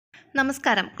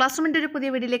നമസ്കാരം. ക്ലാസ് റൂമിൻ്റെ ഒരു പുതിയ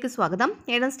വീഡിയോയിലേക്ക് സ്വാഗതം.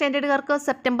 7ാം സ്റ്റാൻഡേർഡുകാർക്ക്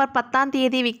സെപ്റ്റംബർ 10-ാം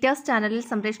തീയതി വിക്ടേഴ്സ് ചാനലിൽ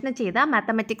സംപ്രേഷണം ചെയ്ത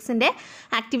മാത്തമാറ്റിക്സിൻ്റെ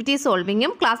ആക്ടിവിറ്റി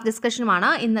സോൾവിങ്ങും ക്ലാസ് ഡിസ്കഷനുമാണ്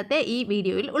ഇന്നത്തെ ഈ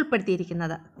വീഡിയോയിൽ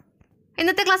ഉൾപ്പെടുത്തിയിരിക്കുന്നത്.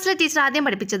 ഇന്നത്തെ ക്ലാസ്സിൽ ടീച്ചർ ആദ്യം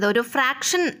പഠിപ്പിച്ചത് ഒരു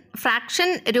ഫ്രാക്ഷൻ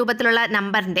രൂപത്തിലുള്ള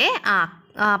നമ്പറിൻ്റെ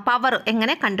പവർ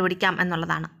എങ്ങനെ കണ്ടുപിടിക്കാം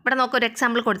എന്നുള്ളതാണ്. ഇവിടെ നമുക്കൊരു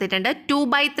എക്സാമ്പിൾ കൊടുത്തിട്ടുണ്ട്.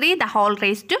 2/3 the whole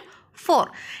raised to 4.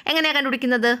 എങ്ങനെയാണ്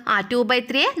കണ്ടുപിടിക്കുന്നത്?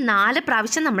 2/3 4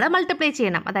 പ്രാവശ്യം നമ്മൾ മൾട്ടിപ്ലൈ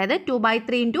ചെയ്യണം. അതായത്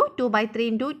 2/3 ×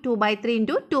 2/3 × 2/3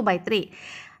 × 2/3.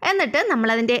 എന്നിട്ട്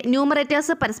നമ്മളതിൻ്റെ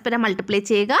ന്യൂമറേറ്റേഴ്സ് പരസ്പരം മൾട്ടിപ്ലൈ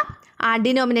ചെയ്യുക,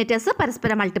 ഡിനോമിനേറ്റേഴ്സ്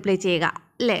പരസ്പരം മൾട്ടിപ്ലൈ ചെയ്യുക,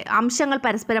 അല്ലേ? അംശങ്ങൾ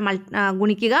പരസ്പരം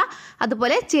ഗുണിക്കുക,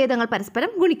 അതുപോലെ ഛേദങ്ങൾ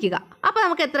പരസ്പരം ഗുണിക്കുക. അപ്പോൾ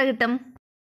നമുക്ക് എത്ര കിട്ടും?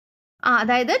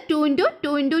 അതായത് 2 ×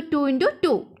 2 × 2 ×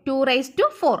 2 2 raised to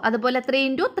 4. അതുപോലെ 3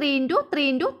 × 3 × 3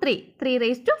 × 3 3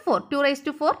 raised to 4 2 raised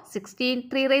to 4 16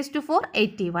 3 raised to 4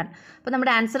 81. അപ്പോൾ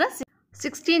നമ്മുടെ ആൻസർ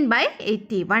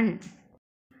 16/81.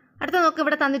 അടുത്ത നോക്ക്,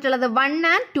 ഇവിടെ തന്നിട്ടുള്ളത് 1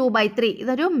 and 2/3.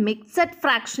 ഇതൊരു മിക്സഡ്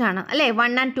ഫ്രാക്ഷൻ ആണ്, അല്ലേ?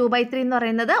 1 and 2/3 എന്ന്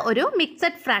പറയുന്നത് ഒരു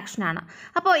മിക്സഡ് ഫ്രാക്ഷൻ ആണ്.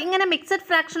 അപ്പോൾ ഇങ്ങനെ മിക്സഡ്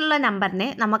ഫ്രാക്ഷനുള്ള നമ്പറിനെ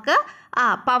നമുക്ക്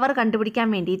പവർ കണ്ടുപിടിക്കാൻ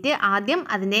വേണ്ടിയിട്ട് ആദ്യം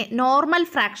അതിനെ നോർമൽ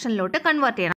ഫ്രാക്ഷനിലോട്ട്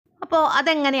കൺവേർട്ട് ചെയ്യണം. അപ്പോൾ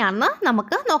അതെങ്ങനെയാണെന്ന്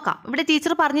നമുക്ക് നോക്കാം. ഇവിടെ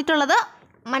ടീച്ചർ പറഞ്ഞിട്ടുള്ളത്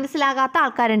മനസ്സിലാകാത്ത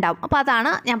ആൾക്കാരുണ്ടാവും. അപ്പോൾ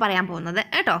അതാണ് ഞാൻ പറയാൻ പോകുന്നത്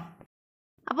കേട്ടോ.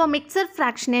 അപ്പോൾ മിക്സഡ്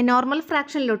ഫ്രാക്ഷനെ നോർമൽ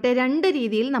ഫ്രാക്ഷനിലോട്ട് 2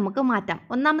 രീതിയിൽ നമുക്ക് മാറ്റാം.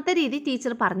 ഒന്നാമത്തെ രീതി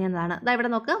ടീച്ചർ പറഞ്ഞതാണ്. അതായത്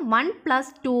ഇവിടെ നോക്ക്, 1 +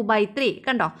 2/3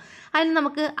 കണ്ടോ? അതിന്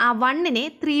നമുക്ക് ആ 1നെ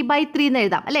 3/3 എന്ന്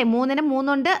എഴുതാം, അല്ലേ? 3നെ 3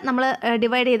 കൊണ്ട് നമ്മൾ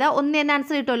ഡിവൈഡ് ചെയ്താൽ 1 തന്നെ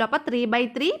ആൻസർ കിട്ടുമല്ലോ. അപ്പോൾ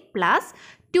 3/3 +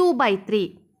 2/3.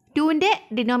 2ൻ്റെ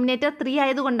ഡിനോമിനേറ്റർ 3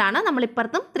 ആയതുകൊണ്ടാണ് നമ്മൾ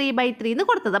ഇപ്പുറത്തും 3/3 എന്ന്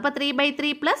കൊടുത്തത്. അപ്പോൾ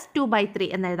 3/3 + 2/3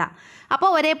 എന്ന് എഴുതാം. അപ്പോൾ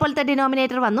ഒരേപോലത്തെ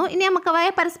ഡിനോമിനേറ്റർ വന്നു. ഇനി നമുക്ക്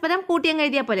അവയെ പരസ്പരം കൂട്ടിയങ്ങ്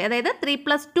എഴുതിയാൽ പോലെ. അതായത് 3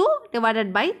 + 2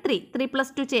 / 3 3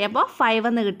 + 2 ചെയ്യുമ്പോൾ 5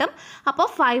 എന്ന് കിട്ടും. അപ്പോൾ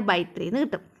 5/3 എന്ന്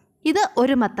കിട്ടും. ഇത്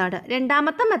ഒരു മെത്തേഡ്.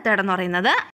 രണ്ടാമത്തെ മെത്തേഡ് എന്ന്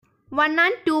പറയുന്നത് 1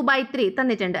 and 2/3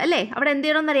 തന്നിട്ടുണ്ട്, അല്ലേ? അവിടെ എന്ത്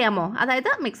ചെയ്യണമെന്ന് അറിയാമോ?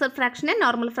 അതായത് മിക്സഡ് ഫ്രാക്ഷനെ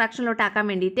നോർമൽ ഫ്രാക്ഷനിലോട്ട് ആക്കാൻ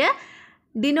വേണ്ടിയിട്ട്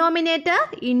ഡിനോമിനേറ്റർ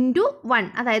 × 1,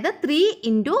 അതായത് 3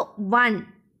 × 1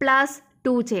 +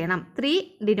 2 ചെയ്യണം. 3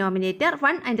 ഡിനോമിനേറ്റർ,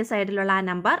 1 അതിൻ്റെ സൈഡിലുള്ള ആ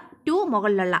നമ്പർ, 2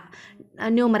 മുകളിലുള്ള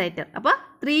ന്യൂമറേറ്റർ. അപ്പോൾ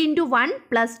 3 × 1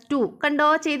 + 2 കണ്ടോ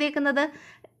ചെയ്തേക്കുന്നത്?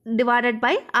 ഡിവൈഡഡ്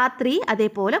ബൈ ആ 3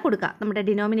 അതേപോലെ കൊടുക്കുക. നമ്മുടെ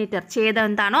ഡിനോമിനേറ്റർ ഛേദം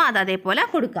എന്താണോ അത് അതേപോലെ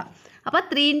കൊടുക്കുക. അപ്പോൾ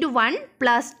 3 × 1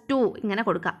 + 2 ഇങ്ങനെ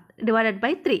കൊടുക്കുക, ഡിവൈഡഡ്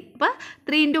ബൈ 3. അപ്പോൾ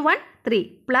 3 × 1 3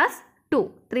 + 2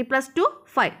 3 + 2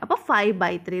 5. അപ്പോൾ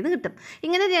 5/3 എന്ന് കിട്ടും.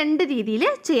 ഇങ്ങനെ 2 രീതിയിൽ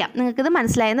ചെയ്യാം. നിങ്ങൾക്കിത്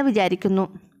മനസ്സിലായെന്ന് വിചാരിക്കുന്നു.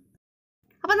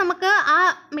 അപ്പോൾ നമുക്ക് ആ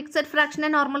മിക്സഡ് ഫ്രാക്ഷനെ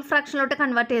നോർമൽ ഫ്രാക്ഷനിലോട്ട്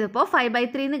കൺവേർട്ട് ചെയ്തപ്പോൾ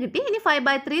 5/3 എന്ന് കിട്ടി. ഇനി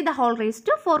 5/3 the whole raised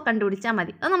to 4 കണ്ടുപിടിച്ചാൽ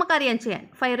മതി. അത് നമുക്കറിയാം ചെയ്യാൻ.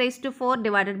 5 raised to 4 /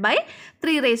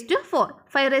 3 raised to 4.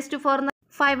 5 raised to 4 എന്ന്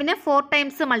 5നെ 4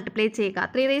 ടൈംസ് മൾട്ടിപ്ലൈ ചെയ്യുക.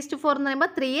 3 raised to 4 എന്ന് പറയുമ്പോൾ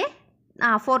 3യെ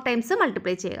 4 ടൈംസ്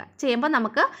മൾട്ടിപ്ലൈ ചെയ്യുക. ചെയ്യുമ്പോൾ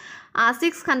നമുക്ക്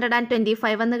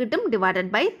 625 എന്ന് കിട്ടും.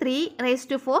 ഡിവൈഡഡ് ബൈ 3 raised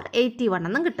to 4 81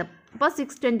 എന്നും കിട്ടും. അപ്പോൾ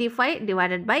 625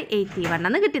 / 81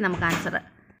 എന്ന് കിട്ടി നമുക്ക് ആൻസർ.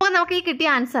 അപ്പോൾ നമുക്ക് ഈ കിട്ടിയ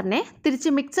ആൻസറിനെ തിരിച്ച്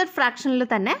മിക്സഡ് ഫ്രാക്ഷനിൽ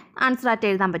തന്നെ ആൻസർ ആയിട്ട്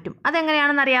എഴുതാൻ പറ്റും.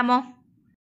 അതെങ്ങനെയാണെന്ന് അറിയാമോ?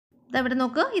 ഇവിടെ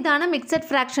നോക്ക്, ഇതാണ് മിക്സഡ്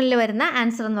ഫ്രാക്ഷനിൽ വരുന്ന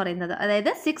ആൻസർ എന്ന് പറയുന്നത്.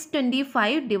 അതായത്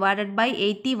 625 /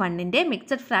 81ൻ്റെ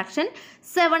മിക്സഡ് ഫ്രാക്ഷൻ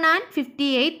 7 and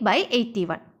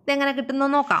 58/81. ഇതെങ്ങനെ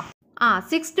കിട്ടുന്നു നോക്കാം.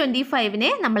 625നെ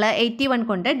നമ്മൾ 81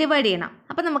 കൊണ്ട് ഡിവൈഡ് ചെയ്യണം.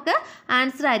 അപ്പോൾ നമുക്ക്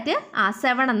ആൻസർ ആയിട്ട്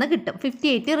 7 എന്ന് കിട്ടും.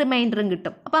 58 റിമൈൻഡറും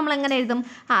കിട്ടും. അപ്പോൾ നമ്മൾ എങ്ങനെ എഴുതും?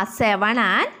 7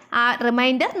 ആൻഡ്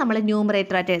റിമൈൻഡർ നമ്മൾ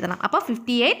ന്യൂമറേറ്റർ ആയിട്ട് എഴുതണം. അപ്പോൾ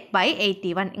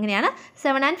 58/81 ഇങ്ങനെയാണ്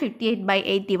 7 and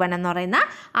 58/81 എന്ന് പറയുന്ന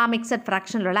ആ മിക്സഡ്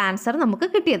ഫ്രാക്ഷനിലുള്ള ആൻസർ നമുക്ക്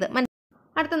കിട്ടിയത്.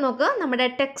 അടുത്ത നോക്ക്, നമ്മുടെ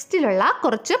ടെക്സ്റ്റിലുള്ള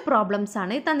കുറച്ച് പ്രോബ്ലംസ്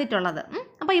ആണ് ഈ തന്നിട്ടുള്ളത്.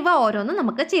 അപ്പോൾ ഇവ ഓരോന്നും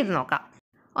നമുക്ക് ചെയ്ത് നോക്കാം.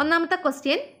 ഒന്നാമത്തെ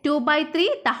question 2/3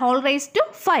 the whole raised to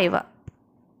 5.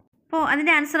 അപ്പോൾ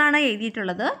അതിൻ്റെ ആൻസറാണ്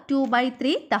എഴുതിയിട്ടുള്ളത്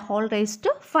 2/3 the whole raised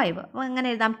to 5. അപ്പോൾ എങ്ങനെ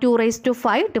എഴുതാം? 2 raised to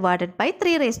 5 /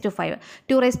 3 raised to 5.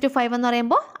 2 raised to 5 എന്ന്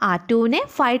പറയുമ്പോൾ 2നെ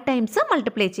 5 ടൈംസ്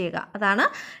മൾട്ടിപ്ലൈ ചെയ്യുക. അതാണ്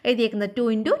എഴുതിയേക്കുന്നത്. 2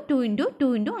 × 2 × 2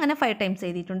 × അങ്ങനെ 5 ടൈംസ്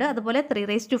എഴുതിയിട്ടുണ്ട്. അതുപോലെ 3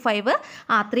 raised to 5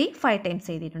 3 5 ടൈംസ്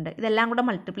എഴുതിയിട്ടുണ്ട്. ഇതെല്ലാം കൂടെ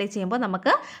മൾട്ടിപ്ലൈ ചെയ്യുമ്പോൾ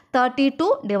നമുക്ക്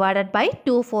 32 /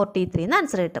 243 എന്ന്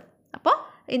ആൻസർ കിട്ടും. അപ്പോൾ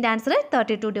ഇതിൻ്റെ ആൻസർ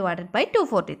 32 /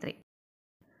 243.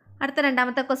 അടുത്ത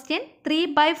രണ്ടാമത്തെ question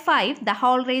 3/5 the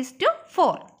whole raised to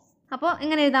 4. അപ്പോൾ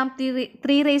എങ്ങനെ എഴുതാം?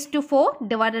 3 raised to 4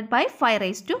 / 5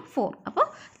 raised to 4. അപ്പോൾ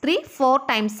 3 4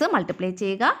 ടൈംസ് മൾട്ടിപ്ലൈ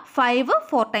ചെയ്യുക, 5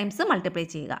 4 ടൈംസ് മൾട്ടിപ്ലൈ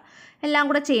ചെയ്യുക. എല്ലാം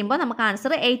കൂടെ ചെയ്യുമ്പോൾ നമുക്ക്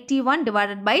ആൻസർ 81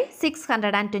 /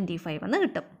 625 എന്ന്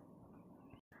കിട്ടും.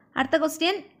 അടുത്ത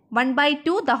question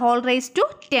 1/2 the whole raised to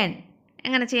 10.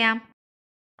 എങ്ങനെ ചെയ്യാം?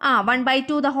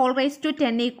 1/2 the whole raised to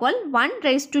 10 equal 1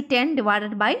 raised to 10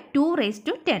 divided by 2 raised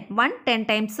to 10. 1 10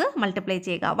 times multiply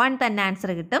ചെയ്യുക. 1 തന്നെ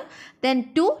ആൻസർ കിട്ടും. Then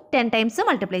 2 10 times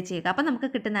multiply ചെയ്യുക. അപ്പോൾ നമുക്ക്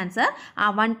കിട്ടുന്ന ആൻസർ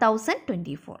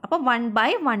 1024. അപ്പോൾ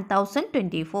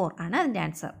 1/1024 ആണ് അതിൻ്റെ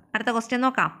ആൻസർ. അടുത്ത ക്വസ്റ്റ്യൻ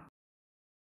നോക്കാം.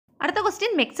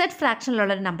 ക്വസ്റ്റ്യൻ മിക്സഡ്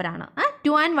ഫ്രാക്ഷനിലുള്ളൊരു നമ്പറാണ്.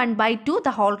 2 and 1/2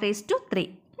 the whole raised to 3.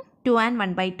 2 and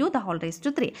 1/2 the whole raised to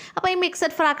 3. അപ്പോൾ ഈ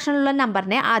മിക്സഡ് ഫ്രാക്ഷനിലുള്ള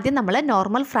നമ്പറിനെ ആദ്യം നമ്മൾ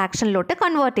നോർമൽ ഫ്രാക്ഷനിലോട്ട്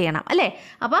കൺവേർട്ട് ചെയ്യണം അല്ലേ.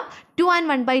 അപ്പോൾ 2 and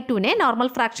 1/2നെ നോർമൽ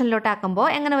ഫ്രാക്ഷനിലോട്ട് ആക്കുമ്പോൾ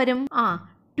എങ്ങനെ വരും?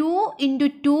 2 into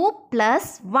 2 plus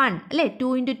 1 അല്ലേ.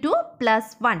 2 into 2 plus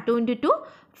 1. 2 into 2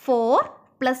 4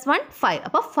 plus 1 5.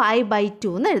 അപ്പോൾ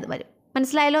 5/2 എന്ന് വരും.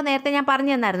 മനസ്സിലായല്ലോ? നേരത്തെ ഞാൻ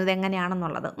പറഞ്ഞു തന്നായിരുന്നു ഇത്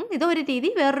എങ്ങനെയാണെന്നുള്ളത്. ഇതൊരു രീതി,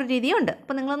 വേറൊരു രീതിയുണ്ട്.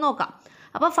 അപ്പോൾ നിങ്ങൾ നോക്കാം.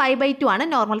 അപ്പോൾ 5/2 ആണ്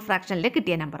നോർമൽ ഫ്രാക്ഷനിൽ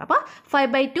കിട്ടിയ നമ്പർ. അപ്പോൾ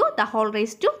 5/2 the whole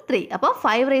raised to 3. അപ്പോൾ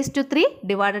 5 raised to 3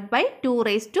 divided by 2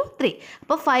 raised to 3.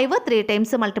 അപ്പോൾ 5 3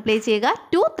 ടൈംസ് മൾട്ടിപ്ലൈ ചെയ്യുക,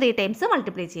 2 3 ടൈംസ്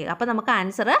മൾട്ടിപ്ലൈ ചെയ്യുക. അപ്പോൾ നമുക്ക്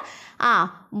ആൻസർ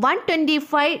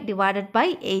 125 divided by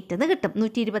 8 എന്ന് കിട്ടും.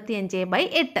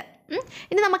 125/8.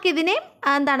 ഇനി നമുക്കിതിനെ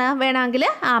എന്താണ് വേണമെങ്കിൽ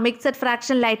മിക്സഡ്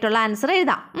ഫ്രാക്ഷനിലായിട്ടുള്ള ആൻസർ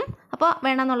എഴുതാം. അപ്പോൾ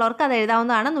വേണമെന്നുള്ളവർക്ക് അത്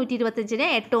എഴുതാവുന്നതാണ്. 125നെ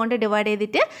 8 കൊണ്ട് ഡിവൈഡ്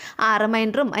ചെയ്തിട്ട്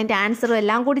റിമൈൻഡറും അതിൻ്റെ ആൻസറും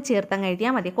എല്ലാം കൂടി ചേർത്തങ്ങ്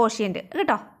എഴുതിയാൽ മതി. കോഷ്യൻ്റ്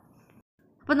കേട്ടോ.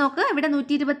 അപ്പോൾ നോക്ക്, ഇവിടെ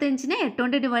 125നെ 8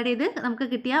 കൊണ്ട് ഡിവൈഡ് ചെയ്ത് നമുക്ക്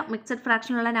കിട്ടിയ മിക്സഡ്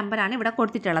ഫ്രാക്ഷനുള്ള നമ്പറാണ് ഇവിടെ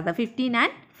കൊടുത്തിട്ടുള്ളത്. 15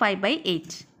 and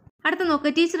 5/8. അടുത്ത നോക്ക്,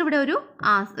 ടീച്ചർ ഇവിടെ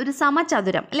ഒരു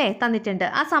സമചതുരം അല്ലേ തന്നിട്ടുണ്ട്.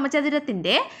 ആ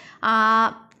സമചതുരത്തിൻ്റെ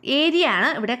ഏരിയ ആണ്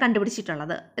ഇവിടെ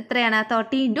കണ്ടുപിടിച്ചിട്ടുള്ളത്. എത്രയാണ്?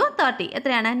 30 into 30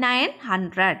 എത്രയാണ്?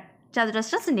 900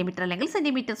 ചതുരശ്ര സെൻറ്റിമീറ്റർ അല്ലെങ്കിൽ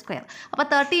സെൻറ്റിമീറ്റർ സ്ക്വയർ. അപ്പോൾ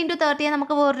 30 into 30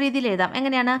 നമുക്ക് വേറെ രീതിയിൽ എഴുതാം.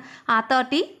 എങ്ങനെയാണ്?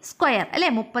 30 സ്ക്വയർ അല്ലേ,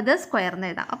 30 സ്ക്വയർ എന്ന്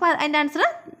എഴുതാം. അപ്പോൾ അതിൻ്റെ ആൻസർ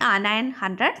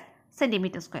 900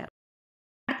 സെൻറ്റിമീറ്റർ സ്ക്വയർ.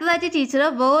 അടുത്തതായിട്ട് ടീച്ചർ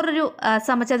വേറൊരു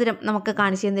സമചതുരം നമുക്ക്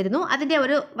കാണിച്ചു തന്നിരുന്നു. അതിൻ്റെ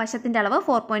ഒരു വശത്തിൻ്റെ അളവ്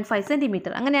 4.5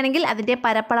 സെൻറ്റിമീറ്റർ. അങ്ങനെയാണെങ്കിൽ അതിൻ്റെ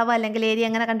പരപ്പളവ് അല്ലെങ്കിൽ ഏരിയ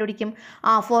എങ്ങനെ കണ്ടുപിടിക്കും?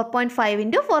 4.5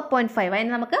 into 4.5.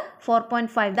 അതിന് നമുക്ക്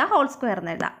 4.5 the whole square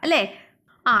എന്ന് എഴുതാം അല്ലേ.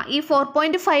 ഈ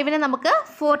 4.5നെ നമുക്ക്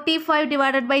 45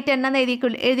 divided by 10 എന്ന്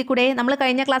എഴുതിക്കൂടെ? നമ്മൾ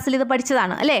കഴിഞ്ഞ ക്ലാസ്സിൽ ഇത്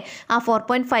പഠിച്ചതാണ് അല്ലേ.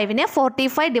 4.5നെ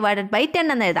 45 divided by 10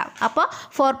 എന്ന് എഴുതാം. അപ്പോൾ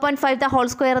 4.5 the whole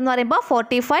square എന്ന് പറയുമ്പോൾ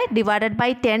 45 divided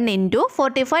by 10 into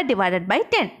 45 divided by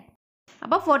 10.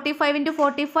 അപ്പോൾ 45 into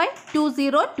 45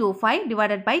 2025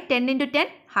 divided by 10 into 10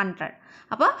 100.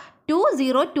 അപ്പോൾ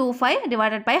 2025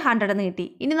 divided by 100 എന്ന് കിട്ടി.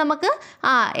 ഇനി നമുക്ക്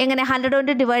എങ്ങനെ 100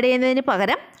 കൊണ്ട് ഡിവൈഡ് ചെയ്യുന്നതിന്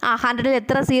പകരം 100ൽ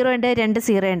എത്ര 0 ഉണ്ട്? 2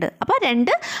 0 ഉണ്ട്. അപ്പോൾ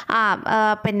 2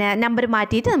 പിന്നെ നമ്പർ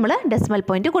മാറ്റിയിട്ട് നമ്മൾ ഡെസിമൽ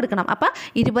പോയിന്റ് കൊടുക്കണം. അപ്പോൾ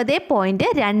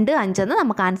 20.25 എന്ന്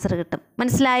നമുക്ക് ആൻസർ കിട്ടും.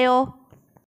 മനസ്സിലായോ?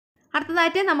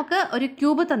 അടുത്തതായിട്ട് നമുക്ക് ഒരു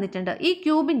ക്യൂബ് തന്നിട്ടുണ്ട്. ഈ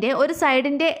ക്യൂബിൻ്റെ ഒരു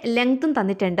സൈഡിൻ്റെ ലെങ്ത്തും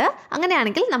തന്നിട്ടുണ്ട്.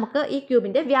 അങ്ങനെയാണെങ്കിൽ നമുക്ക് ഈ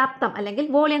ക്യൂബിൻ്റെ വ്യാപ്തം അല്ലെങ്കിൽ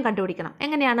വോളിയം കണ്ടുപിടിക്കണം.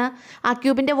 എങ്ങനെയാണ്?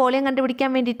 ക്യൂബിൻ്റെ വോളിയം കണ്ടുപിടിക്കാൻ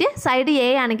വേണ്ടിയിട്ട് സൈഡ് എ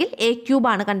ആണെങ്കിൽ എ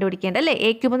ക്യൂബാണ് കണ്ടുപിടിക്കേണ്ടത് അല്ലേ. എ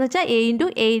ക്യൂബ് എന്ന് വെച്ചാൽ A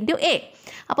into A.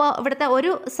 അപ്പോൾ ഇവിടുത്തെ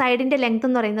ഒരു സൈഡിൻ്റെ ലെങ്ത്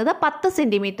എന്ന് പറയുന്നത് 10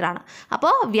 സെൻറ്റിമീറ്റർ ആണ്.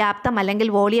 അപ്പോൾ വ്യാപ്തം അല്ലെങ്കിൽ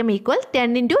വോളിയം ഈക്വൽ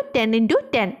 10 into 10 into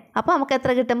 10. അപ്പോൾ നമുക്ക് എത്ര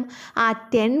കിട്ടും?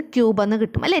 10 ക്യൂബ് എന്ന്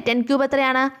കിട്ടും അല്ലേ. 10 ക്യൂബ്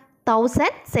എത്രയാണ്?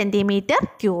 1000 സെൻറ്റിമീറ്റർ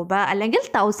ക്യൂബ് അല്ലെങ്കിൽ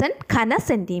 1000 ഘന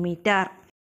സെൻറ്റിമീറ്റർ.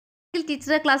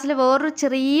 ടീച്ചറുടെ ക്ലാസ്സിൽ വേറൊരു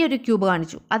ചെറിയൊരു ക്യൂബ്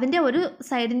കാണിച്ചു. അതിൻ്റെ ഒരു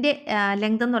സൈഡിൻ്റെ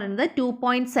ലെങ്ത് എന്ന് പറയുന്നത്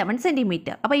 2.7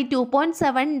 സെൻറ്റിമീറ്റർ. അപ്പോൾ ഈ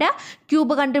 2.7ൻ്റെ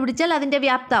ക്യൂബ് കണ്ടുപിടിച്ചാൽ അതിൻ്റെ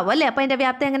വ്യാപ്തമാവും അല്ലേ. അപ്പോൾ അതിൻ്റെ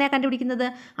വ്യാപ്തം എങ്ങനെയാണ് കണ്ടുപിടിക്കുന്നത്?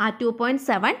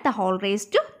 2.7 the whole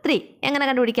raised to 3. എങ്ങനെ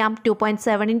കണ്ടുപിടിക്കാം?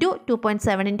 2.7 into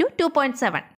 2.7 into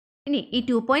 2.7. ഇനി ഈ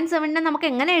 2.7നെ നമുക്ക്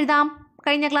എങ്ങനെ എഴുതാം?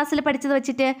 കഴിഞ്ഞ ക്ലാസ്സിൽ പഠിച്ചത്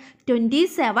വെച്ചിട്ട്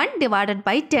 27 divided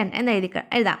by 10 എന്ന്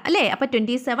എഴുതാം അല്ലേ. അപ്പോൾ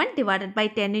 27 divided by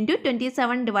 10 into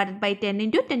 27 divided by 10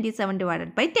 into 27 divided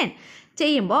by 10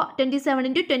 ചെയ്യുമ്പോൾ 27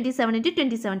 into 27 into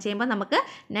 27 ചെയ്യുമ്പോൾ നമുക്ക്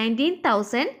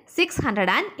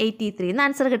 19,683 എന്ന്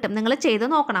ആൻസർ കിട്ടും. നിങ്ങൾ ചെയ്ത്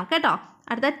നോക്കണം കേട്ടോ.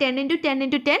 അടുത്ത 10 into 10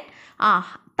 into 10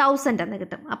 1000 എന്ന്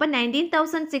കിട്ടും. അപ്പോൾ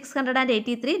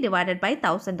 19,683 divided by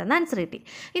 1000 എന്ന് ആൻസർ കിട്ടി.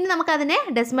 ഇനി നമുക്കതിനെ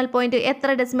ഡെസിമൽ പോയിന്റ്, എത്ര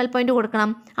ഡെസിമൽ പോയിന്റ് കൊടുക്കണം?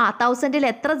 1000ൽ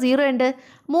എത്ര 0 ഉണ്ട്?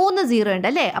 3 0 ഉണ്ട്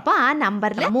അല്ലേ. അപ്പോൾ ആ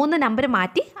നമ്പറിൽ 3 നമ്പർ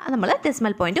മാറ്റി നമ്മൾ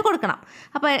ഡെസിമൽ പോയിന്റ് കൊടുക്കണം.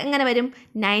 അപ്പോൾ എങ്ങനെ വരും?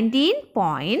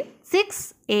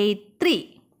 19.683.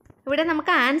 ഇവിടെ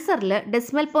നമുക്ക് ആൻസറിൽ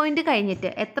ഡെസിമൽ പോയിന്റ് കഴിഞ്ഞിട്ട്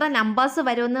എത്ര നമ്പേഴ്സ്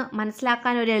വരുമെന്ന്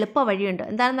മനസ്സിലാക്കാൻ ഒരു എളുപ്പ വഴിയുണ്ട്.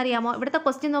 എന്താണെന്നറിയാമോ? ഇവിടുത്തെ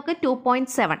ക്വസ്റ്റ്യൻ നോക്ക്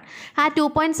 2.7. ആ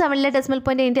 2.7ലെ ഡെസിമൽ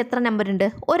പോയിന്റ് കഴിഞ്ഞിട്ട് എത്ര നമ്പർ ഉണ്ട്?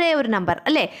 ഒരേ ഒരു നമ്പർ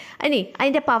അല്ലേ. ഇനി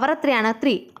അതിൻ്റെ പവർ എത്രയാണ്?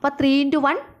 3. അപ്പോൾ 3 into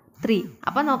 1 3.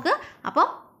 അപ്പോൾ നോക്ക്, അപ്പോൾ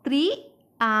 3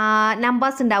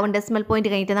 നമ്പേഴ്സ് ഉണ്ടാവും ഡെസിമൽ പോയിന്റ്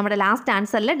കഴിഞ്ഞിട്ട്. നമ്മുടെ ലാസ്റ്റ്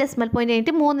ആൻസറിൽ ഡെസിമൽ പോയിന്റ്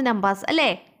കഴിഞ്ഞിട്ട് 3 നമ്പേഴ്സ് അല്ലേ.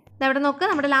 ഇവിടെ നോക്ക്,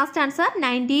 നമ്മുടെ ലാസ്റ്റ് ആൻസർ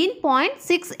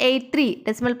 19.683.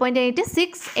 ഡെസിമൽ പോയിന്റ് കഴിഞ്ഞിട്ട്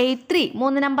 683.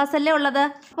 3 നമ്പേഴ്സ് അല്ലേ ഉള്ളത്.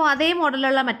 അപ്പോൾ അതേ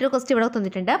മോഡലുള്ള മറ്റൊരു ക്വസ്റ്റ്യൻ ഇവിടെ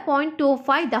തന്നിട്ടുണ്ട്.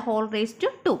 0.25 the whole raised to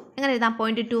 2. എങ്ങനെ എഴുതാം?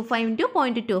 0.25 into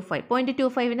 0.25.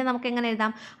 0.25നെ നമുക്ക് എങ്ങനെ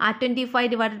എഴുതാം? 25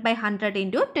 divided by 100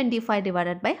 into 25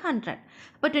 divided by 100.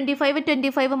 അപ്പോൾ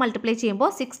 25 മൾട്ടിപ്ലൈ ചെയ്യുമ്പോൾ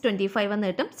 625 എന്ന്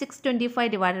കിട്ടും. 625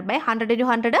 divided by 100 into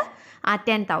 100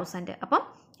 10,000. അപ്പം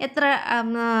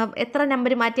എത്ര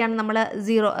നമ്പർ മാറ്റിയാണ് നമ്മൾ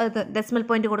ഡെസിമൽ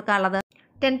പോയിന്റ് കൊടുക്കാനുള്ളത്?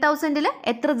 10,000ൽ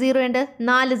എത്ര 0 ഉണ്ട്?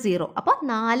 4 0. അപ്പോൾ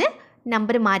 4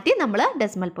 നമ്പർ മാറ്റി നമ്മൾ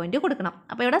ഡെസിമൽ പോയിന്റ് കൊടുക്കണം.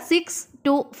 അപ്പോൾ ഇവിടെ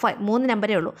 625 3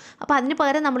 നമ്പരേ ഉള്ളൂ. അപ്പോൾ അതിന്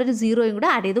പകരം നമ്മളൊരു 0യും കൂടെ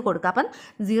ആഡ് ചെയ്ത് കൊടുക്കുക. അപ്പം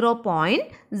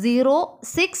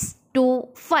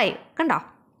 0.0625 കണ്ടോ,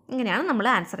 ഇങ്ങനെയാണ് നമ്മൾ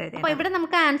ആൻസർ എഴുതുന്നത്. അപ്പോൾ ഇവിടെ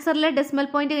നമുക്ക് ആൻസറിൽ ഡെസിമൽ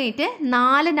പോയിന്റ് കഴിഞ്ഞിട്ട്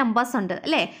 4 നമ്പേഴ്സ് ഉണ്ട്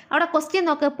അല്ലേ. അവിടെ ക്വസ്റ്റ്യൻ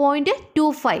നോക്ക്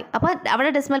 0.25. അപ്പോൾ അവിടെ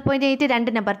ഡെസിമൽ പോയിന്റ് കഴിഞ്ഞിട്ട്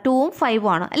 2 നമ്പർ 2ഉം 5ഉം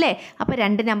ആണ് അല്ലേ. അപ്പോൾ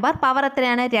 2 നമ്പർ പവർ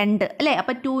എത്രയാണ് 2 അല്ലേ.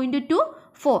 അപ്പോൾ 2 × 2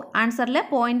 4. ആൻസറിൽ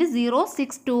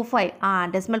 0.0625.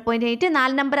 ഡെസിമൽ പോയിന്റ് കഴിഞ്ഞിട്ട്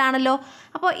 4 നമ്പർ ആണല്ലോ.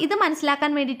 അപ്പോൾ ഇത്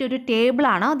മനസ്സിലാക്കാൻ വേണ്ടിയിട്ട് ഒരു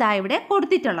ടേബിളാണ് അതാ ഇവിടെ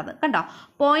കൊടുത്തിട്ടുള്ളത് കണ്ടോ.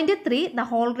 0.3 ദ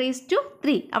ഹോൾ റേസ് ടു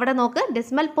 3. അവിടെ നോക്ക്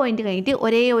ഡെസിമൽ പോയിന്റ് കഴിഞ്ഞിട്ട്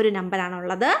ഒരേ ഒരു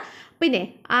നമ്പറാണുള്ളത്. പിന്നെ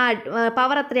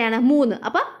പവർ എത്രയാണ് 3.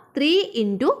 അപ്പോൾ 3 ×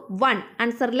 1.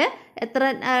 ആൻസറിൽ എത്ര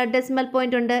ഡെസിമൽ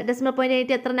പോയിന്റ് ഉണ്ട്? ഡെസിമൽ പോയിന്റ്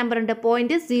കഴിഞ്ഞിട്ട് എത്ര നമ്പർ ഉണ്ട്?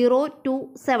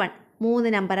 0.027. 3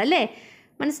 നമ്പർ അല്ലേ.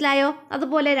 മനസ്സിലായോ?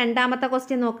 അതുപോലെ രണ്ടാമത്തെ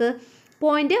ക്വസ്റ്റ്യൻ നോക്ക്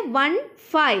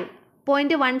 0.15.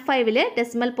 0.15ൽ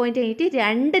ഡെസിമൽ പോയിന്റ് കഴിഞ്ഞിട്ട്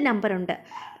 2 നമ്പർ ഉണ്ട്.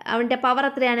 അവൻ്റെ പവർ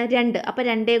എത്രയാണ് 2. അപ്പോൾ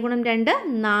 2 × 2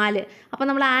 4. അപ്പോൾ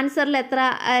നമ്മൾ ആൻസറിൽ എത്ര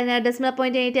ഡെസിമൽ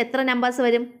പോയിന്റ് കഴിഞ്ഞിട്ട് എത്ര നമ്പേഴ്സ്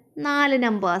വരും? 4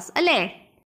 നമ്പേഴ്സ് അല്ലേ.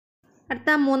 അടുത്ത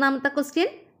മൂന്നാമത്തെ question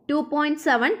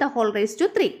 2.7 the whole raise to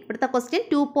 3. ഇവിടുത്തെ ക്വസ്റ്റ്യൻ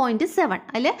 2.7.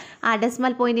 അതിൽ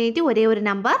ഡെസിമൽ പോയിന്റ് കഴിഞ്ഞിട്ട് ഒരേ ഒരു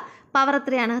നമ്പർ, പവർ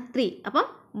എത്രയാണ് 3. അപ്പം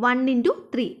 1 ×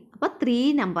 3. അപ്പോൾ 3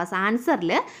 നമ്പേഴ്സ്.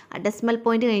 ആൻസറിൽ ഡെസിമൽ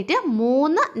പോയിന്റ് കഴിഞ്ഞിട്ട്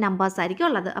 3 നമ്പേഴ്സ് ആയിരിക്കും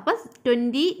ഉള്ളത്. അപ്പോൾ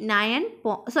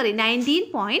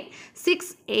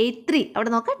 19.683. അവിടെ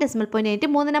നോക്കാം ഡെസിമൽ പോയിന്റ് കഴിഞ്ഞിട്ട്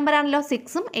 3 നമ്പർ ആണല്ലോ,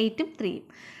 6ഉം 8ഉം 3ഉം.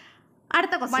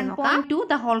 അടുത്ത question 1.2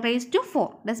 the whole raise to 4.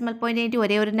 Decimal point കഴിഞ്ഞിട്ട്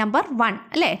ഒരേ ഒരു നമ്പർ 1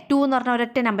 അല്ലേ. 2 എന്ന് പറഞ്ഞാൽ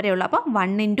ഒരൊറ്റ നമ്പറേ ഉള്ളൂ. അപ്പോൾ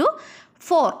 1 ×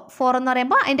 4. 4 എന്ന്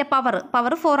പറയുമ്പോൾ അതിൻ്റെ പവർ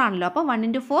 4 ആണല്ലോ. അപ്പോൾ 1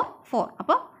 × 4 4.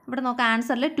 അപ്പോൾ ഇവിടെ നോക്കാം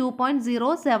ആൻസറിൽ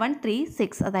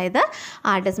 2.0736. അതായത്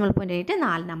ഡെസിമൽ പോയിന്റ് കഴിഞ്ഞിട്ട്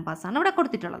 4 നമ്പേഴ്സാണ് ഇവിടെ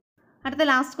കൊടുത്തിട്ടുള്ളത്. അടുത്ത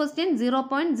last question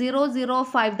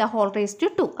 0.005 the whole raise to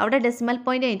 2. അവിടെ ഡെസിമൽ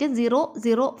പോയിന്റ് കഴിഞ്ഞിട്ട്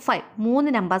 005. 3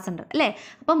 നമ്പേഴ്സ് ഉണ്ട് അല്ലേ.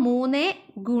 അപ്പോൾ 3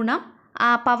 ×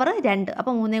 പവർ 2.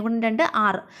 അപ്പോൾ 3 × 2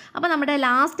 6. അപ്പോൾ നമ്മുടെ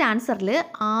ലാസ്റ്റ് ആൻസറിൽ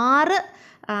 6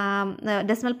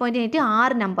 ഡെസിമൽ പോയിന്റ് കഴിഞ്ഞിട്ട്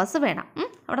 6 നമ്പേഴ്സ് വേണം.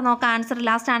 അവിടെ നോക്കാം ആൻസർ,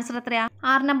 ലാസ്റ്റ് ആൻസർ എത്രയാണ്?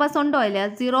 6 നമ്പേഴ്സ് ഉണ്ടോ അതിൽ?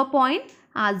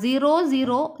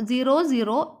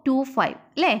 0.000025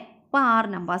 അല്ലേ. അപ്പോൾ 6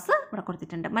 നമ്പേഴ്സ് ഇവിടെ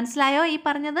കൊടുത്തിട്ടുണ്ട്. മനസ്സിലായോ ഈ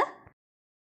പറഞ്ഞത്?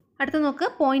 അടുത്ത നോക്ക്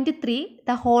 0.3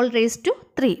 ദ ഹോൾ റേസ് ടു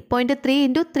 3. 0.3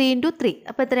 × 3 × 3.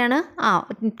 അപ്പോൾ എത്രയാണ്?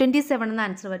 27 എന്ന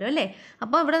ആൻസർ വരും അല്ലേ.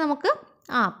 അപ്പോൾ ഇവിടെ നമുക്ക്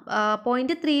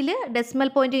 0.3ൽ ഡെസിമൽ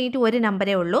പോയിന്റ് കഴിഞ്ഞിട്ട് ഒരു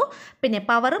നമ്പരേ ഉള്ളൂ. പിന്നെ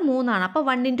പവർ 3 ആണ്. അപ്പോൾ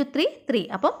 1 × 3 3.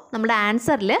 അപ്പം നമ്മുടെ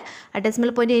ആൻസറിൽ ഡെസിമൽ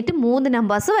പോയിന്റ് കഴിഞ്ഞിട്ട് 3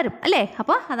 നമ്പേഴ്സ് വരും അല്ലേ.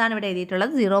 അപ്പോൾ അതാണ് ഇവിടെ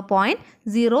എഴുതിയിട്ടുള്ളത്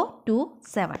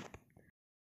 0.027.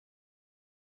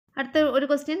 അടുത്ത ഒരു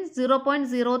question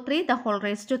 0.03 the whole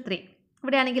raise to 3.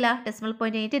 ഇവിടെയാണെങ്കിൽ ഡെസിമൽ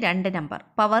പോയിന്റ് കഴിഞ്ഞിട്ട് 2 നമ്പർ,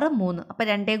 പവർ 3. അപ്പോൾ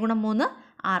 2 × 3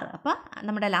 6. അപ്പോൾ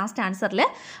നമ്മുടെ ലാസ്റ്റ് ആൻസറിൽ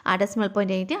ഡെസിമൽ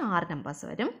പോയിന്റ് കഴിഞ്ഞിട്ട് 6 നമ്പേഴ്സ്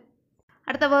വരും.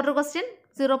 അടുത്ത വേറൊരു question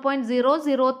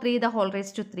 0.003 the whole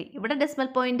raise to 3. ഇവിടെ ഡെസിമൽ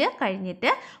പോയിന്റ് കഴിഞ്ഞിട്ട്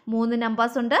 3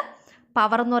 നമ്പേഴ്സ് ഉണ്ട്.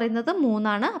 പവർ എന്ന് പറയുന്നത് 3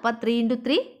 ആണ്. അപ്പോൾ 3 ×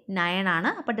 3 9 ആണ്.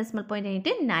 അപ്പോൾ ഡെസിമൽ പോയിന്റ്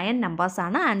കഴിഞ്ഞിട്ട് 9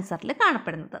 നമ്പേഴ്സാണ് ആൻസറിൽ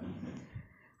കാണപ്പെടുന്നത്.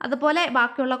 അതുപോലെ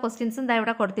ബാക്കിയുള്ള ക്വസ്റ്റ്യൻസും ദാ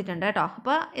ഇവിടെ കൊടുത്തിട്ടുണ്ട് കേട്ടോ.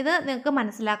 അപ്പോൾ ഇത് നിങ്ങൾക്ക്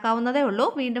മനസ്സിലാക്കാവുന്നതേ ഉള്ളൂ,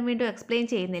 വീണ്ടും എക്സ്പ്ലെയിൻ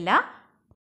ചെയ്യുന്നില്ല.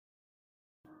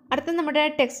 അടുത്ത നമ്മുടെ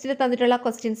ടെക്സ്റ്റിൽ തന്നിട്ടുള്ള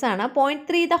ക്വസ്റ്റ്യൻസ് ആണ്.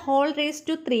 0.3 ദ ഹോൾ റേസ്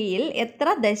ടു 3ൽ എത്ര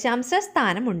ദശാംശ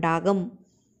സ്ഥാനം ഉണ്ടാകും?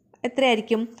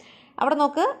 എത്രയായിരിക്കും? അവിടെ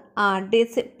നോക്ക്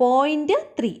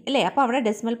 0.3 അല്ലേ. അപ്പോൾ അവിടെ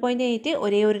ഡെസിമൽ പോയിന്റ് കഴിഞ്ഞിട്ട്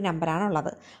ഒരേ ഒരു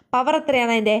നമ്പറാണുള്ളത്. പവർ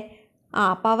എത്രയാണ് അതിൻ്റെ?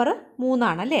 പവർ 3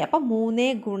 ആണ് അല്ലേ. അപ്പോൾ 3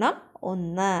 ×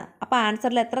 1. അപ്പോൾ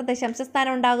ആൻസറിൽ എത്ര ദശാംശ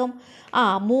സ്ഥാനം ഉണ്ടാകും?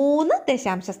 3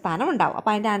 ദശാംശ സ്ഥാനം ഉണ്ടാകും.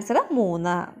 അപ്പോൾ അതിൻ്റെ ആൻസർ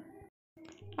 3.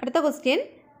 അടുത്ത ക്വസ്റ്റ്യൻ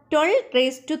 12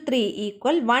 റേസ് ടു 3 =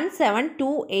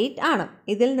 1728 ആണ്.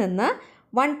 ഇതിൽ നിന്ന്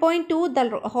 1.2 the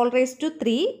whole raise to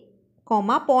 3,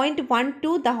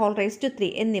 0.12 the whole raise to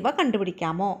 3 എന്നിവ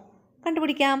കണ്ടുപിടിക്കാമോ?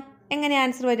 കണ്ടുപിടിക്കാം. എങ്ങനെ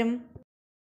ആൻസർ വരും?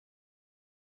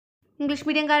 ഇംഗ്ലീഷ്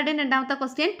മീഡിയംകാരുടെ രണ്ടാമത്തെ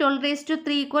question 12 raise to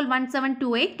 3 =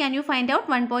 1728. Can you find out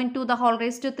 1.2 the whole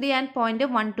raise to 3 and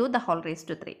 0.12 the whole raise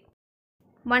to 3?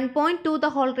 1.2 the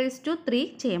whole raise to 3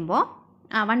 ചെയ്യുമ്പോൾ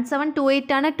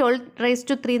 1728 ആണ് 12 റേസ്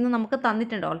ടു 3 എന്ന് നമുക്ക്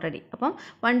തന്നിട്ടുണ്ട് ഓൾറെഡി. അപ്പം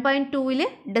 1.2ൽ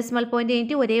ഡെസിമൽ പോയിന്റ്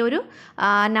കഴിഞ്ഞിട്ട് ഒരേ ഒരു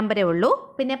നമ്പരേ ഉള്ളൂ.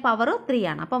 പിന്നെ പവർ 3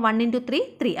 ആണ്. അപ്പോൾ 1 × 3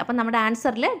 3. അപ്പം നമ്മുടെ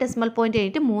ആൻസറിൽ ഡെസിമൽ പോയിന്റ്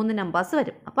കഴിഞ്ഞിട്ട് 3 നമ്പേഴ്സ്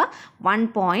വരും. അപ്പോൾ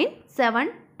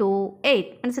 1.728.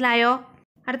 മനസ്സിലായോ?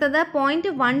 അടുത്തത്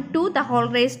 0.12 ദ ഹോൾ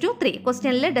റേസ് ടു 3.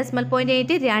 ക്വസ്റ്റ്യനിൽ ഡെസിമൽ പോയിന്റ്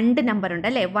കഴിഞ്ഞിട്ട് 2 നമ്പർ ഉണ്ട്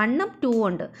അല്ലേ. 1ഉം 2ഉം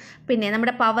ഉണ്ട്. പിന്നെ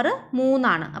നമ്മുടെ പവർ 3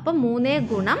 ആണ്. അപ്പോൾ 3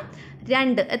 ×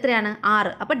 2 എത്രയാണ്?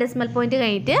 6. അപ്പോൾ ഡെസിമൽ പോയിന്റ്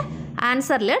കഴിഞ്ഞിട്ട്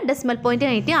ആൻസറിൽ ഡെസിമൽ പോയിന്റ്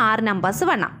കഴിഞ്ഞിട്ട് 6 നമ്പേഴ്സ്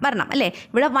വരണം അല്ലേ.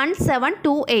 ഇവിടെ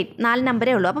 1728 4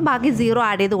 നമ്പരേ ഉള്ളൂ. അപ്പോൾ ബാക്കി 0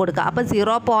 ആഡ് ചെയ്ത് കൊടുക്കുക. അപ്പോൾ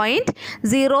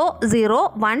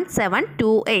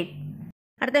 0.001728.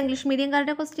 അടുത്ത English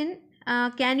മീഡിയംകാരുടെ question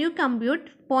can you compute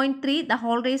 0.3 the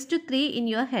whole raise to 3 in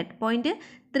your head? 0.3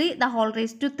 3 the whole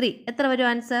raised to 3 എത്ര വരും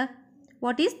answer?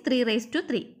 What is 3 raised to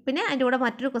 3? പിന്നെ അതിൻ്റെ കൂടെ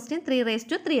മറ്റൊരു ക്വസ്റ്റ്യൻ 3 raised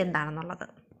to 3 എന്താണെന്നുള്ളത്.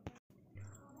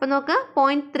 അപ്പോൾ നോക്ക്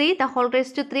 0.3 the whole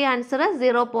raised to 3 answer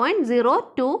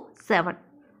 0.027.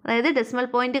 അതായത് ഡെസിമൽ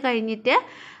പോയിന്റ് കഴിഞ്ഞിട്ട്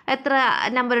എത്ര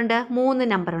നമ്പറുണ്ട്? 3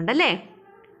 നമ്പറുണ്ട് അല്ലേ?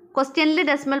 ക്വസ്റ്റ്യനിൽ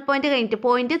ഡെസിമൽ പോയിന്റ് കഴിഞ്ഞിട്ട്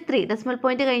 0.3 ഡെസിമൽ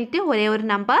പോയിന്റ് കഴിഞ്ഞിട്ട് ഒരേ ഒരു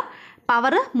നമ്പർ,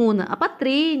 പവർ 3. അപ്പോൾ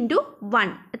 3 ×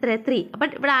 1 എത്ര? 3. അപ്പോൾ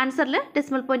ഇവിടെ ആൻസറിൽ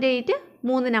ഡെസിമൽ പോയിന്റ് കഴിഞ്ഞിട്ട്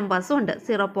 3 നമ്പേഴ്സും ഉണ്ട്.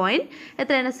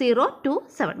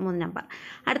 0.027 3 നമ്പർ.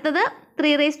 അടുത്തത്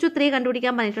 3 raised to 3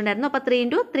 കണ്ടുപിടിക്കാൻ പറഞ്ഞിട്ടുണ്ടായിരുന്നു. അപ്പോൾ 3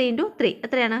 × 3 × 3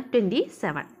 എത്രയാണ്?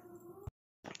 27.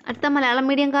 അടുത്ത മലയാളം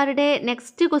മീഡിയംകാരുടെ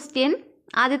നെക്സ്റ്റ് ക്വസ്റ്റ്യൻ,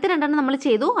 ആദ്യത്തെ രണ്ടെണ്ണം നമ്മൾ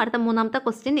ചെയ്തു. അടുത്ത മൂന്നാമത്തെ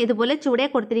ക്വസ്റ്റ്യൻ ഇതുപോലെ ചുവടെ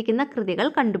കൊടുത്തിരിക്കുന്ന കൃതികൾ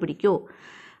കണ്ടുപിടിക്കൂ.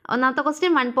 ഒന്നാമത്തെ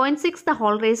question 1.6 the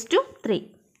whole raised to 3.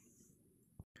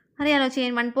 അറിയാലോ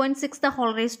ചെയ്യാൻ. 1.6 the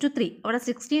whole raised to 3. അവിടെ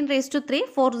 16 raised to 3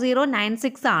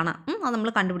 4096 ആണ്. അത് നമ്മൾ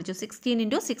കണ്ടുപിടിച്ചു. 16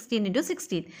 × 16 ×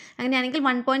 16. അങ്ങനെയാണെങ്കിൽ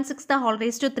 1.6 the whole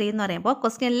raised to 3 എന്ന് പറയുമ്പോൾ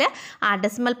ക്വസ്റ്റ്യനിൽ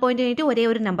ഡെസിമൽ പോയിന്റ് കഴിഞ്ഞിട്ട് ഒരേ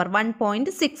ഒരു നമ്പർ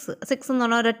 1.6 6 എന്ന്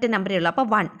പറഞ്ഞ ഒരൊറ്റ നമ്പറേ ഉള്ളൂ. അപ്പോൾ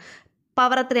 1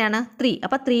 പവർ എത്രയാണ്? 3.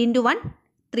 അപ്പോൾ 3 × 1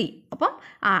 3. അപ്പം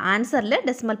ആൻസറിൽ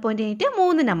ഡെസിമൽ പോയിന്റ് കഴിഞ്ഞിട്ട്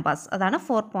 3 നമ്പേഴ്സ്, അതാണ്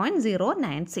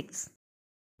 4.096.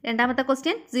 രണ്ടാമത്തെ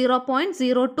question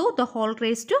 0.02 the whole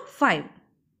raised to 5.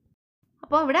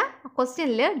 അപ്പോൾ ഇവിടെ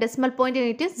ക്വസ്റ്റ്യനിൽ ഡെസിമൽ പോയിന്റ്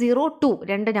കഴിഞ്ഞിട്ട് 0.2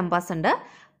 2 നമ്പേഴ്സ് ഉണ്ട്,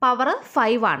 പവർ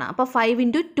 5 ആണ്. അപ്പോൾ 5 ×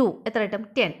 2 എത്ര കിട്ടും?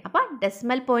 10. അപ്പോൾ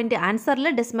ഡെസിമൽ പോയിന്റ് ആൻസറിൽ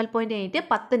ഡെസിമൽ പോയിന്റ് കഴിഞ്ഞിട്ട്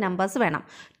 10 നമ്പേഴ്സ് വേണം.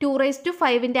 2 raised to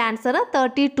 5ൻ്റെ ആൻസർ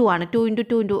 32 ആണ്. 2 ×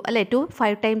 2 അല്ലേ 2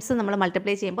 5 ടൈംസ് നമ്മൾ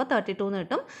മൾട്ടിപ്ലൈ ചെയ്യുമ്പോൾ 32 എന്ന്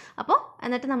കിട്ടും. അപ്പോൾ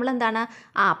എന്നിട്ട് നമ്മൾ എന്താണ്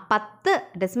 10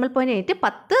 ഡെസിമൽ പോയിന്റ് കഴിഞ്ഞിട്ട്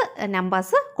 10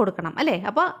 നമ്പേഴ്സ് കൊടുക്കണം അല്ലേ?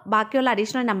 അപ്പോൾ ബാക്കിയുള്ള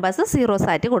അഡീഷണൽ നമ്പേഴ്സ് സീറോസ്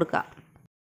ആയിട്ട് കൊടുക്കുക.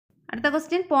 അടുത്ത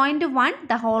question 0.1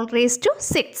 the whole raised to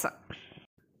 6.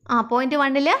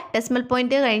 0.1ൽ decimal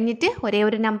point കഴിഞ്ഞിട്ട് ഒരേ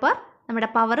ഒരു നമ്പർ, നമ്മുടെ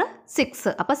പവർ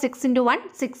 6. അപ്പോൾ 6 × 1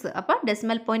 6. അപ്പോൾ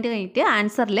ഡെസിമൽ പോയിന്റ് കഴിഞ്ഞിട്ട്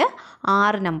ആൻസറിൽ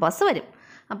 6 നമ്പേഴ്സ് വരും.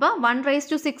 അപ്പോൾ 1 raised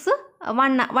to 6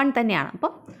 1 തന്നെയാണ്.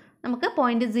 അപ്പം നമുക്ക്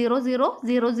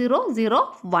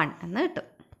 0.000001 എന്ന് കിട്ടും.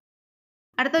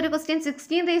 അടുത്തൊരു ക്വസ്റ്റ്യൻ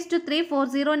 16 raised to 3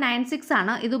 4096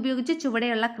 ആണ്. ഇതുപയോഗിച്ച്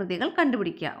ചുവടെയുള്ള കൃതികൾ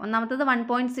കണ്ടുപിടിക്കുക. ഒന്നാമത്തത്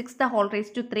 1.6 the whole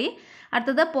raised to 3,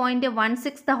 അടുത്തത്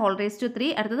 0.16 the whole raised to 3,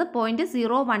 അടുത്തത്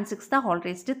 0.016 the whole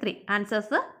raised to 3.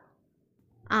 Answers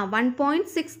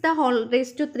 1.6 the whole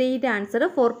raised to 3ൻ്റെ answer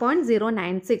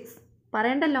 4.096.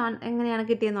 പറയണ്ടല്ലോ എങ്ങനെയാണ്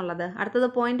കിട്ടിയെന്നുള്ളത്. അടുത്തത്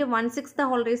 0.16 the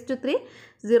whole raised to 3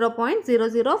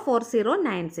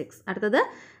 0.004096. അടുത്തത്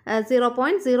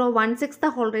 0.016 the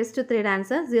whole raised to 3യുടെ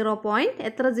answer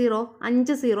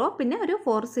 0.50 പിന്നെ ഒരു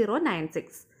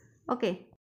 4096. Okay.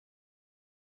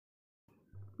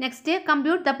 Next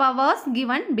compute the powers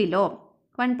given below.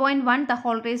 1.1 the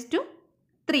whole raised to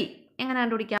 3 എങ്ങനെ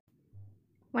കണ്ടുപിടിക്കാം?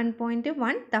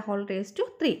 1.1 the whole raised to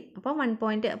 3. അപ്പോൾ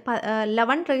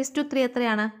 11 raised to 3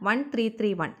 എത്രയാണ്?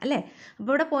 1331 അല്ലേ?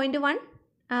 അപ്പോൾ ഇവിടെ 0.1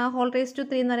 whole raised to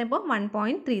 3 എന്ന് പറയുമ്പോൾ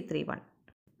 1.331.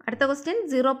 അടുത്ത question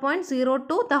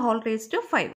 0.02 the whole raised to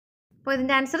 5. അപ്പോൾ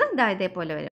ഇതിൻ്റെ ആൻസർ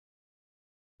ഇതേപോലെ വരും.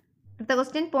 അടുത്ത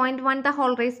question 0.1 the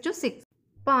whole raised to 6.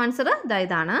 അപ്പോൾ ആൻസർ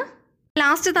ഇതാണ്.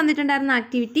 ലാസ്റ്റ് തന്നിട്ടുണ്ടായിരുന്ന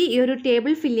ആക്ടിവിറ്റി ഈ ഒരു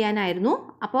ടേബിൾ ഫില്ല് ചെയ്യാനായിരുന്നു.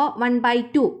 അപ്പോൾ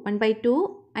 1/2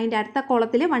 അതിൻ്റെ അടുത്ത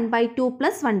കോളത്തിൽ 1/2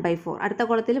 + 1/4, അടുത്ത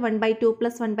കോളത്തിൽ 1/2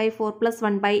 + 1/4 +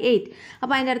 1/8.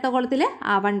 അപ്പോൾ അതിൻ്റെ അടുത്ത കോളത്തിൽ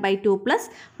 1/2 +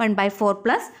 1/4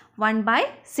 +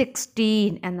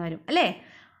 1/16 എന്ന് വരും അല്ലേ?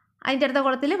 അതിൻ്റെ അടുത്ത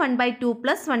കോളത്തിൽ 1/2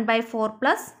 + 1/4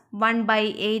 +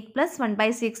 1/8 +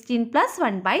 1/16 +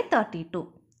 1/32.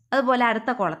 അതുപോലെ അടുത്ത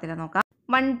കോളത്തിൽ നോക്കാം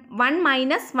 1 -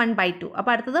 1/2.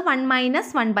 അപ്പോൾ അടുത്തത് 1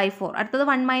 - 1/4, അടുത്തത്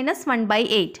 1 -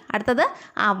 1/8, അടുത്തത്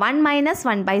 1 -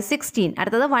 1/16,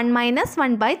 അടുത്തത് 1 -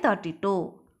 1/32.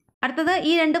 അടുത്തത്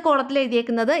ഈ രണ്ട് കോളത്തിൽ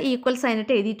എഴുതിയേക്കുന്നത് ഈക്വൽ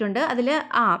സൈനിട്ട് എഴുതിയിട്ടുണ്ട്. അതിൽ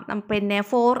പിന്നെ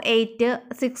 4, 8,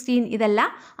 16 ഇതെല്ലാം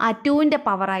 2ൻ്റെ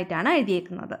പവറായിട്ടാണ്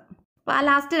എഴുതിയേക്കുന്നത്. അപ്പോൾ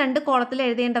ലാസ്റ്റ് രണ്ട് കോളത്തിൽ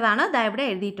എഴുതേണ്ടതാണ് ഇവിടെ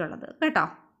എഴുതിയിട്ടുള്ളത് കേട്ടോ.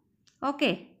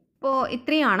 ഓക്കെ. അപ്പോൾ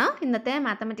ഇത്രയുമാണ് ഇന്നത്തെ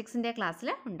മാത്തമാറ്റിക്സിൻ്റെ ക്ലാസ്സിൽ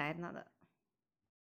ഉണ്ടായിരുന്നത്.